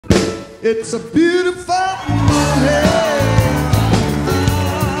It's a beautiful morning.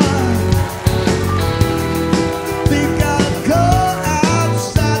 Think I'll go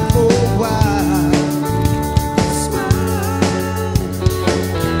outside for a while.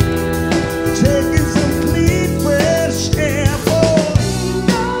 Taking some clean, fresh air, boy.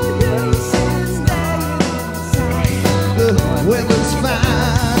 The weather's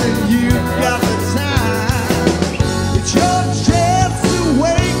fine and you've got the time. It's your chance to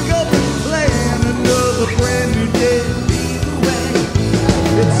wake up and plan another brand new day.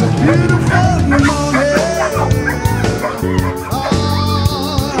 It's a beautiful morning.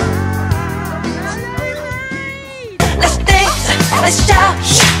 Let's dance, let's shout,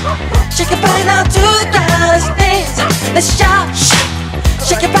 shake your body down to the ground. Let's dance, let's shout,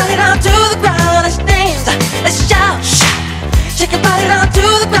 shake your body down to the ground. Let's dance, let's shout, shake your body down to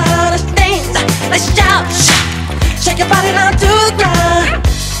the ground. Let's dance, let's shout, shake your body down to the ground.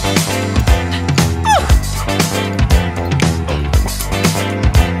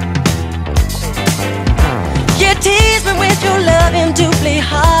 You tease me with your loving, doubly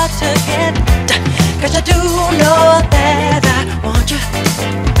hard to get. 'Cause I do know that I want you.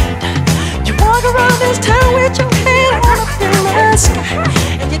 You walk around this town with your head up in the sky,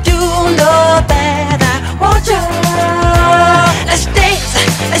 and you do know that I want you. Let's dance,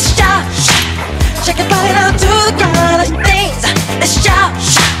 let's shout, shake your body down to the ground. Let's dance, let's shout,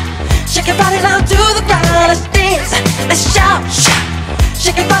 shake your body down to the ground. Let's dance, let's shout,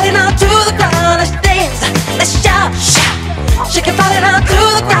 shake your body down to the ground. Let's dance, let's shout, shake your body down to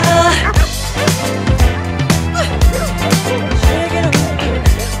the ground.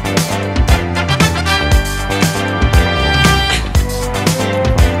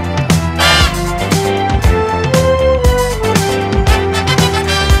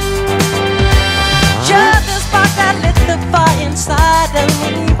 Inside of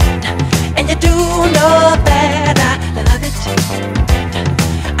me, and you do know that I love it.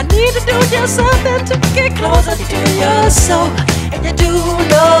 I need to do just something to get closer to your soul, and you do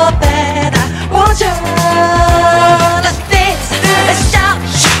know that I want you. Let's dance, let's shout,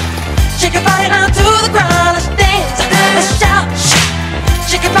 shake your body down to the ground. Let's dance, let's shout,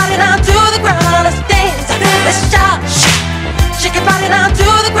 shake your body down to the ground. Let's dance, let's shout, shake your body down to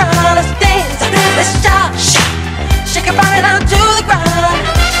the ground. Let's dance, let's shout, shake your body down to the ground.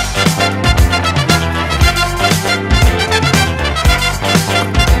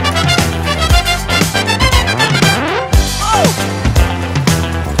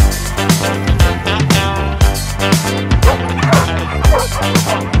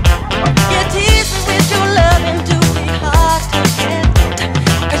 You tease me with your loving, do be hard to get.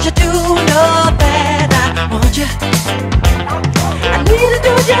 'Cause you do know that I want you. I need to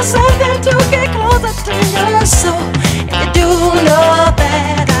do just something to get closer to your soul. You do know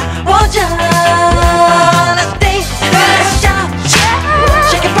that I want you. Let's dance, let's shout,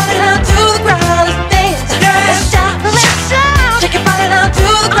 shake your body down to the ground. Let's dance, let's shout, shake your body down to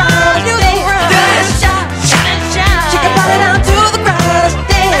the ground. Let's dance, let's shout, shake your body down to the ground. Let's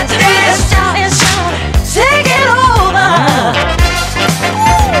dance, let's shout, take it over.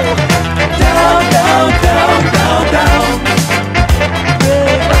 Down, down, down, down, down.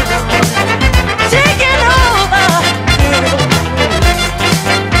 Take it over.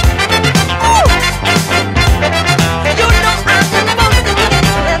 You know I'm supposed to get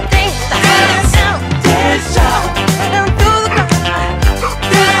to the things that dance, dance, shout, down to the ground.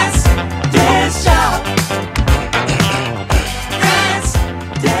 Dance, dance, shout. Dance,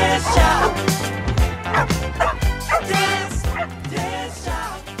 dance, shout. Dance, dance,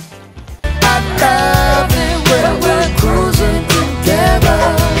 shout. I love it when we're cruising together.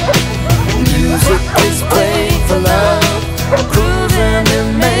 Music is played for love. Cruising is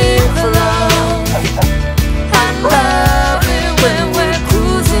made for love. I love it when we're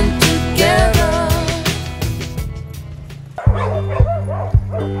cruising together.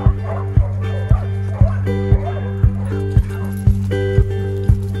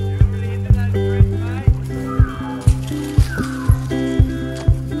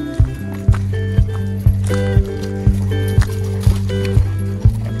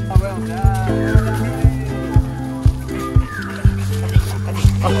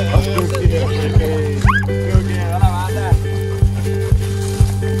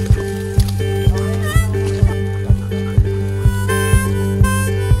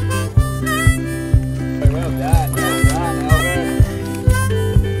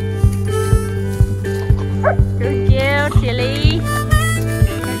 Good girl, Tilly.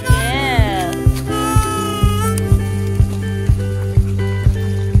 Yeah.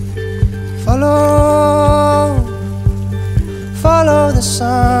 Follow the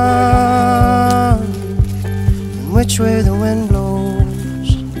sun. which way the wind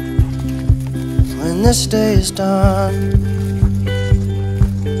blows when this day is done.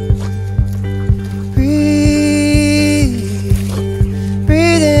 Breathe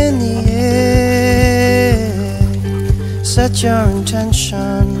in the air, set your intentions,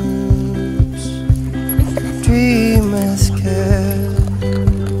 dream with care.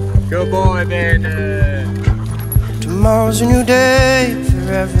 Good boy, Bandit. Tomorrow's a new day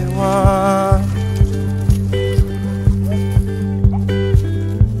for everyone.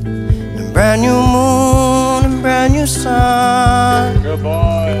 A brand new moon and brand new sun. Good boy.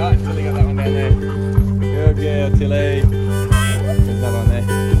 Ah, Tilly got that one down there. Good girl, Tilly. There's that one there.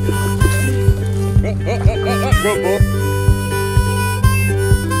 Good boy.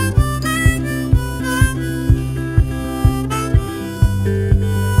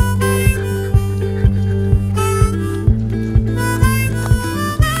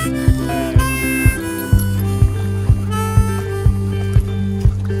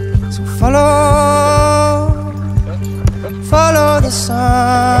 Follow the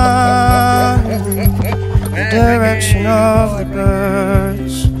sun, the direction of the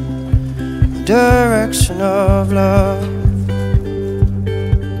birds, the direction of love.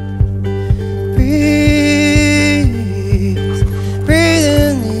 Breathe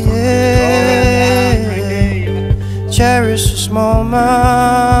in the air, cherish this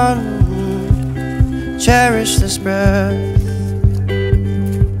moment, cherish this breath.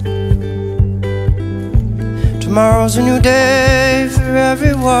 Tomorrow's a new day for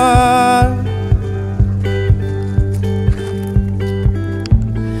everyone.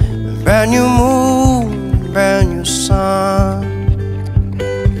 A brand new moon, brand new sun.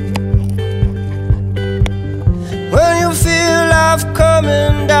 When you feel life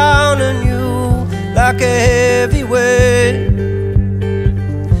coming down on you like a heavy weight,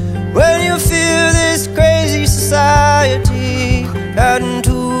 when you feel this crazy society adding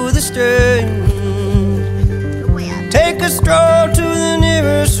to the strain, take a stroll to the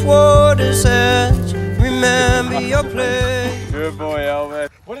nearest water's edge. Remember your place. Good boy, Elvis.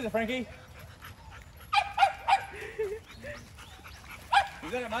 What is it, Frankie?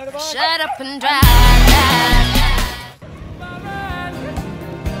 Is that a motorbike? Shut up and drive.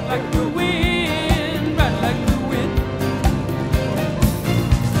 Like the wind, ride like the wind.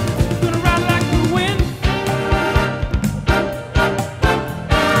 Gonna ride like the wind.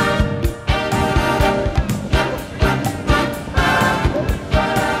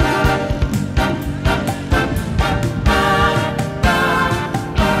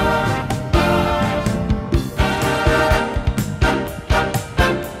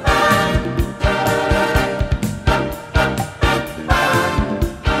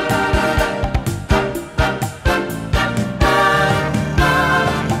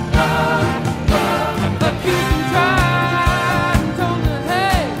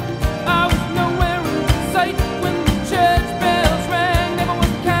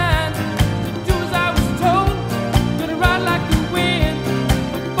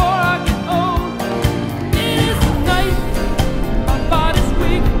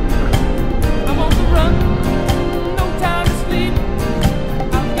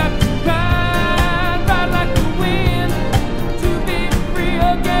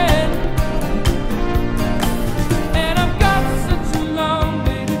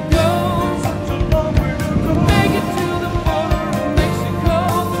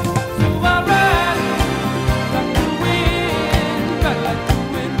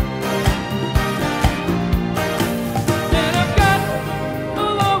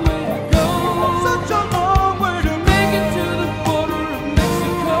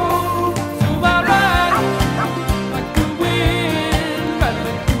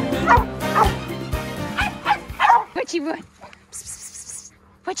 What you want?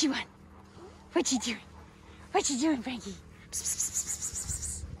 What you want? What you doing? What you doing, Frankie?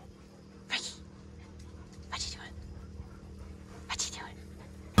 Frankie, what you doing? What you doing?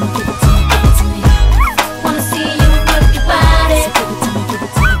 Wanna see you work your body.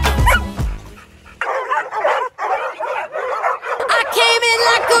 I came in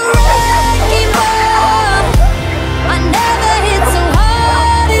like a wrecking ball. I never hit so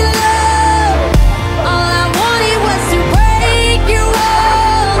hard in love. All I wanted was to break your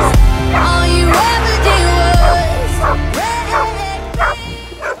walls. All you ever did was wreck me.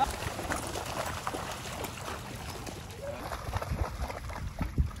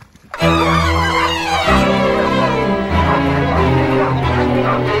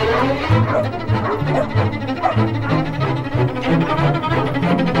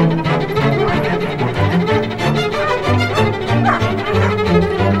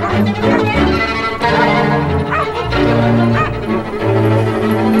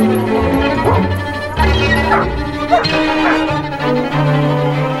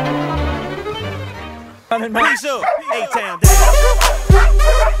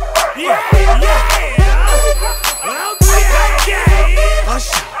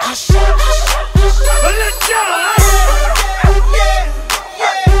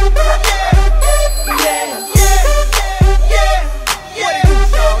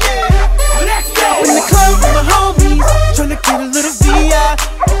 little VI,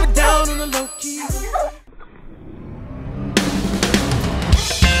 up and down on the low key.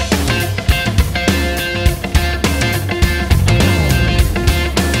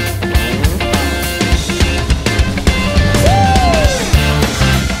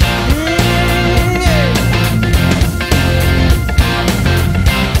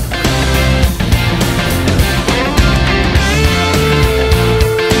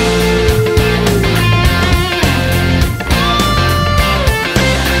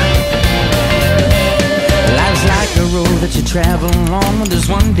 That you travel along. There's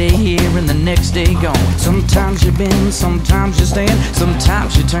one day here and the next day gone. Sometimes you bend, sometimes you stand,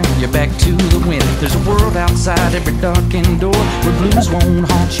 sometimes you turn your back to the wind. There's a world outside every darkened door where blues won't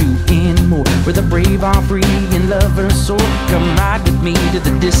haunt you anymore, where the brave are free and lovers soar. Come ride with me to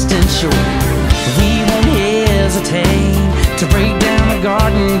the distant shore. We won't hesitate to break down the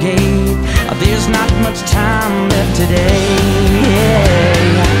garden gate. There's not much time left today.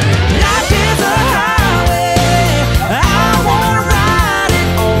 Life is a highway, I wanna ride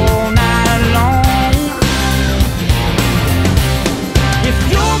it all night long. If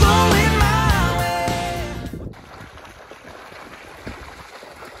you're going my way.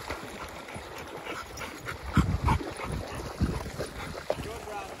 Good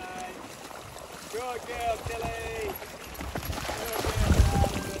run, mate. Good girl, Tilly.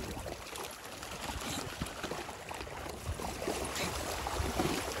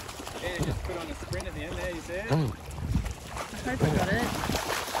 Yeah, you just put on a sprint at the end there, you see it? I hope I got it.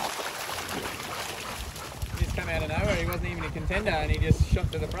 He just came out of nowhere, he wasn't even a contender and he just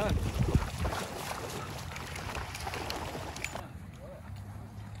shot to the front.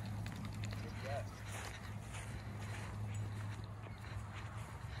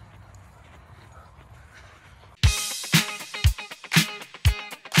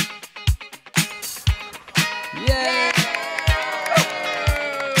 Yeah!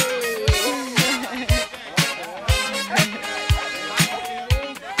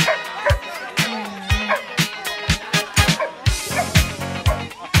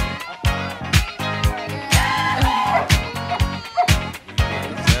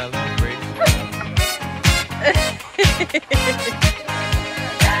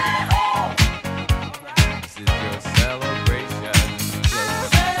 This is your celebration.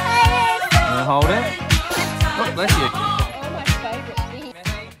 Hold it. Oh, bless you. Oh, my favourite thing.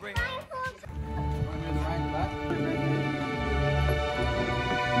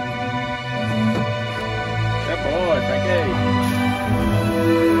 Good boy, Frankie.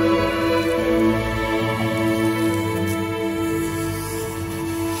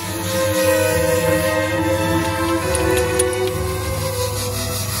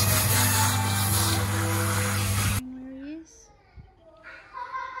 Where he is?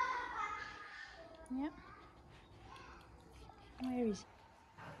 Yep. Where is he?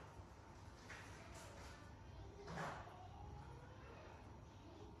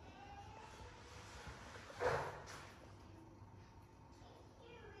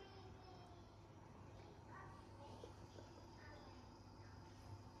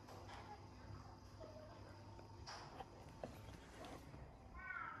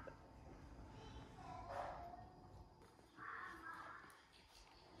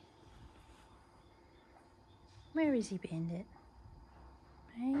 Where is he, Bandit?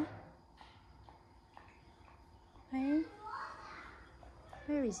 Hey? Hey?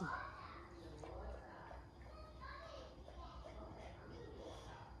 Where is he?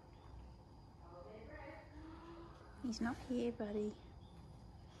 He's not here, buddy.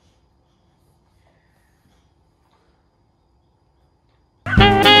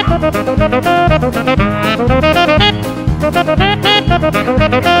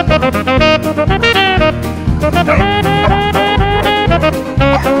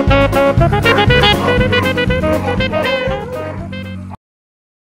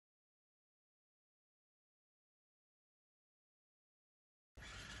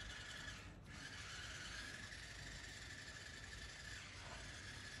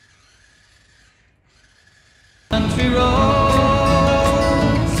 Country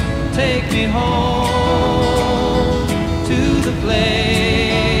roads take me home to the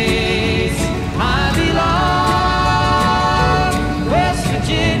place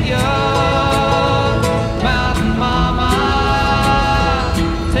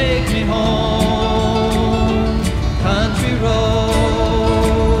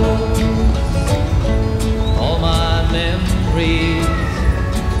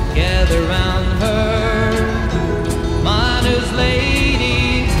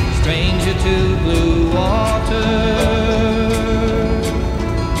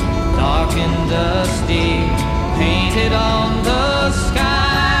painted on the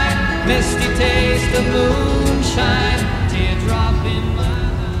sky, misty taste of moonshine, teardrop in my